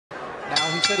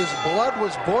he said his blood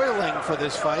was boiling for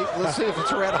this fight. Let's see if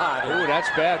it's red hot. Ooh, that's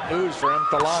bad news for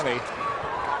Mthalane.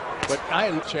 But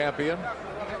I champion.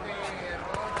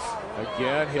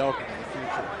 Again, he'll in the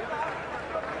future.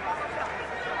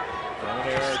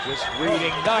 Donaire just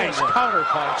reading. Nice counter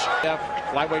punch.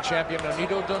 Lightweight champion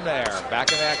Nonito Donaire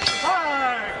back in action.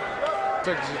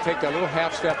 To take a little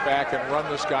half step back and run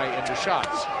this guy into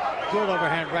shots. Good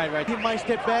overhand right. He might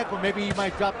step back, or maybe he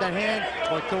might drop that hand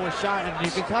or throw a shot, and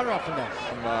you can counter off from that.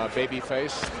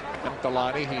 Babyface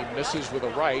Mthalane, he misses with a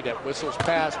right at whistles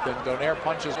past, and Donaire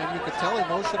punches. And you could tell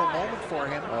emotional moment for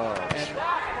him. And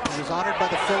he was honored by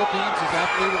the Philippines as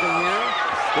Athlete of the Year.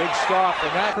 Big stop,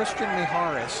 and that Christian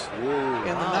Mijares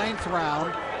in the 9th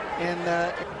round.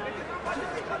 And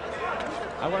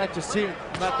I would like to see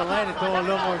Mthalane throw a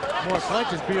little more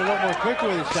punches, be a little more quicker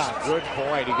with his shots. Good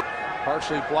point. He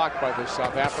partially blocked by the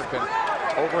South African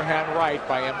overhand right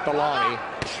by Mthalane.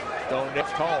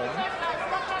 Donaire home.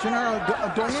 Gennaro,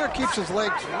 Donaire keeps his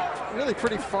legs really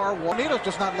pretty far. Nonito's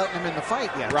just not letting him in the fight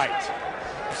yet. Right.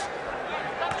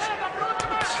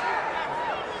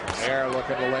 Donaire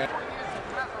looking to land.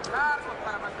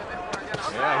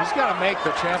 Yeah, he's got to make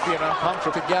the champion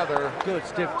uncomfortable together. Good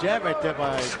stiff jab right there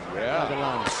by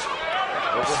Mthalane.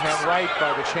 Overhand right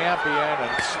by the champion,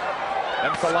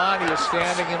 and Mthalane is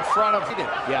standing in front of him.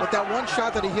 But that one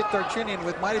shot that he hit Darchinian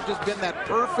with might have just been that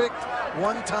perfect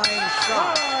one-time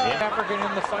shot. Is African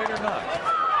in the fight or not?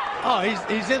 Oh,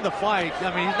 he's in the fight.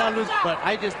 I mean, he's not losing, but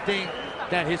I just think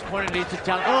that his corner needs to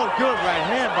challenge. Oh, good right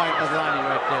hand by Mthalane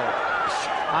right there.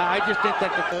 I just think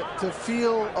that to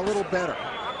feel a little better.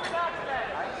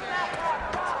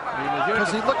 Because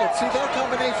see that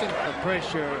combination. The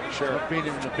pressure of being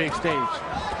in the big stage.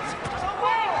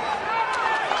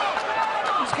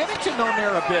 He's getting to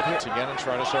Donaire a bit here. Again and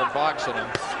try to start boxing him.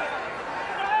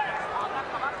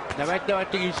 Now right there, I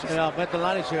think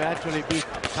Mthalane should actually be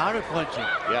counter punching.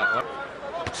 Yeah.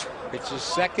 It's his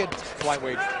second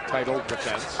flyweight title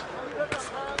defense.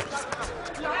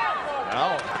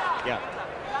 Now,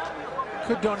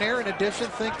 Could Donaire, in addition,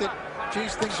 think that,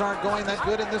 geez, things aren't going that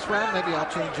good in this round? Maybe I'll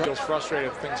change up. Feels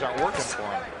frustrated if things aren't working for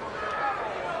him.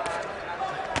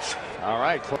 All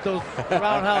right. Those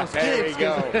roundhouse kicks. There you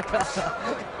go.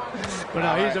 But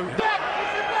now he's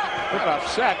They're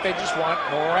upset. They just want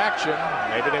more action.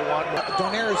 Maybe they want more.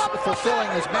 Donaire is fulfilling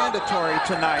his mandatory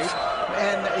tonight,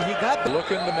 and he got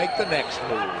looking to make the next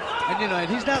move. And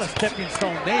he's not a stepping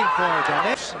stone name for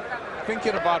Donaire.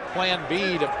 Thinking about plan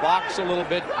B to box a little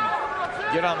bit,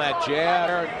 and get on that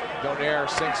jab. Donaire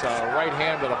sinks a right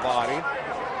hand to the body.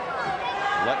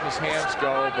 Letting his hands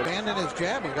go, but abandon his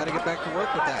jab. You've got to get back to work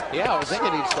with that. Yeah, I was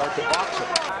thinking he'd start to box him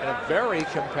in a very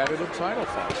competitive title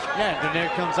fight. Yeah,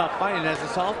 Donaire comes out fighting as a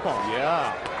southpaw.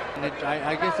 Yeah. And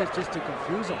I guess it's just to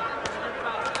confuse him.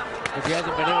 Because he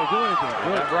hasn't been able to do anything.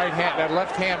 That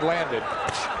left hand landed.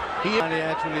 He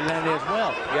actually landed as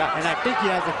well. Yeah. And I think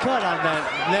he has a cut on that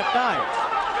left eye.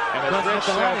 And as Rich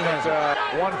said, that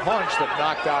one punch that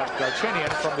knocked out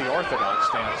Darchinian from the orthodox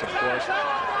stance, of course.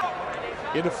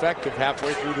 Ineffective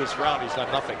halfway through this round. He's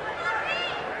done nothing.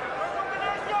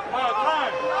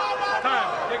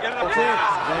 That's it.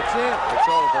 That's it. It's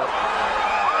over.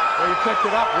 Well, you picked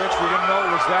it up, Rich. We didn't know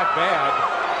it was that bad.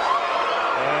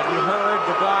 And you heard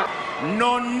the doc.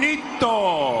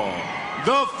 Nonito,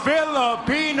 the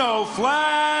Filipino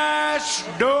Flash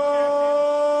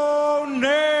Donaire.